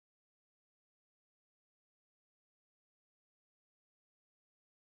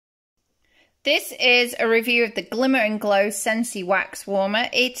This is a review of the Glimmer and Glow Scentsy Wax Warmer.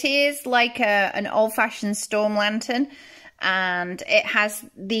 It is like an old-fashioned storm lantern, and it has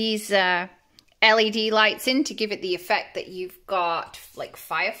these LED lights in to give it the effect that you've got like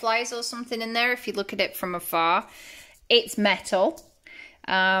fireflies or something in there if you look at it from afar. It's metal.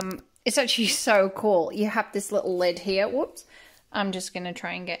 It's actually so cool. You have this little lid here. Whoops. I'm just going to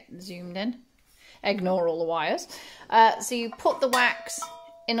try and get zoomed in. Ignore all the wires. So you put the wax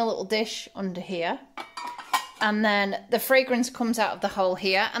in a little dish under here, and then the fragrance comes out of the hole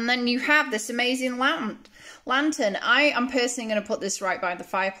here, and then you have this amazing lantern. I am personally going to put this right by the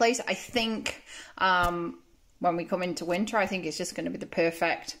fireplace. I think when we come into winter, I think it's just going to be the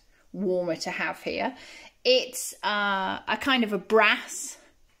perfect warmer to have here. It's a kind of a brass,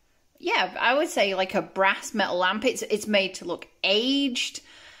 yeah, I would say like a brass metal lamp. It's made to look aged.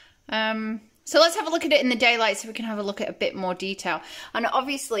 So let's have a look at it in the daylight so we can have a look at a bit more detail. And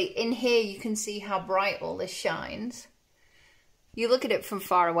obviously in here you can see how bright all this shines. You look at it from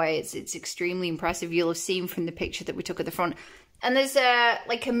far away, it's extremely impressive. You'll have seen from the picture that we took at the front. And there's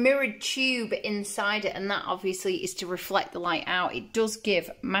like a mirrored tube inside it, and that obviously is to reflect the light out. It does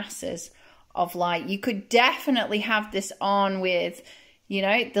give masses of light. You could definitely have this on with, you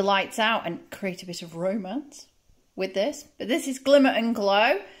know, the lights out and create a bit of romance with this. But this is Glimmer and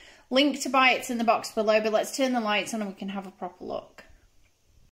Glow. Link to buy it's in the box below, but let's turn the lights on and we can have a proper look.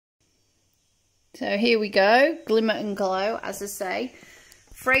 So here we go, Glimmer and Glow, as I say.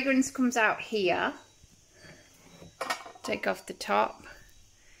 Fragrance comes out here. Take off the top.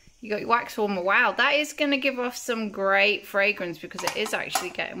 You got your wax warmer. Wow, that is going to give off some great fragrance because it is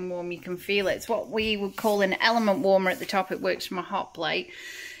actually getting warm. You can feel it. It's what we would call an element warmer at the top. It works from a hot plate.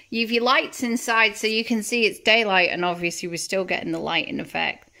 You have your lights inside so you can see it's daylight, and obviously we're still getting the lighting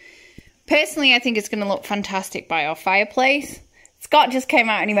effect. Personally, I think it's going to look fantastic by our fireplace. Scott just came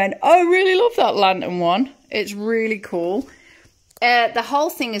out and he went, "I really love that lantern one. It's really cool." The whole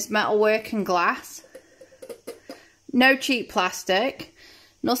thing is metalwork and glass. No cheap plastic.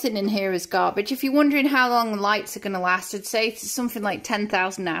 Nothing in here is garbage. If you're wondering how long the lights are going to last, I'd say it's something like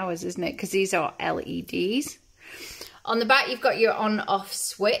 10,000 hours, isn't it? Because these are LEDs. On the back, you've got your on-off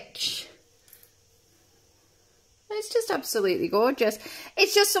switch. It's just absolutely gorgeous.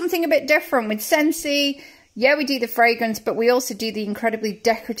 It's just something a bit different with Scentsy. Yeah, we do the fragrance, but we also do the incredibly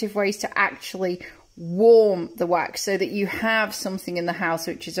decorative ways to actually warm the wax so that you have something in the house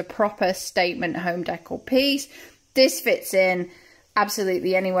which is a proper statement home decor piece. This fits in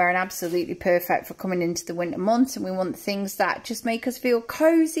absolutely anywhere and absolutely perfect for coming into the winter months, and we want things that just make us feel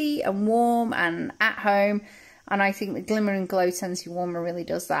cozy and warm and at home, and I think the Glimmer and Glow Scentsy Warmer really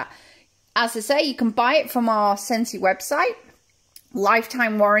does that. As I say, you can buy it from our Scentsy website,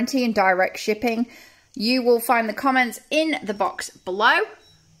 lifetime warranty and direct shipping. You will find the comments in the box below.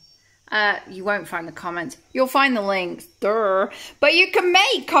 You won't find the comments. You'll find the links. Duh. But you can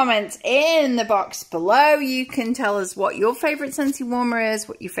make comments in the box below. You can tell us what your favourite Scentsy warmer is,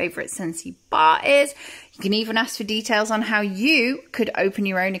 what your favourite Scentsy bar is. You can even ask for details on how you could open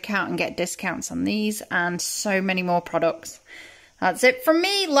your own account and get discounts on these and so many more products. That's it from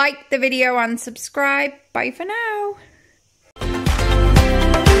me. Like the video and subscribe. Bye for now.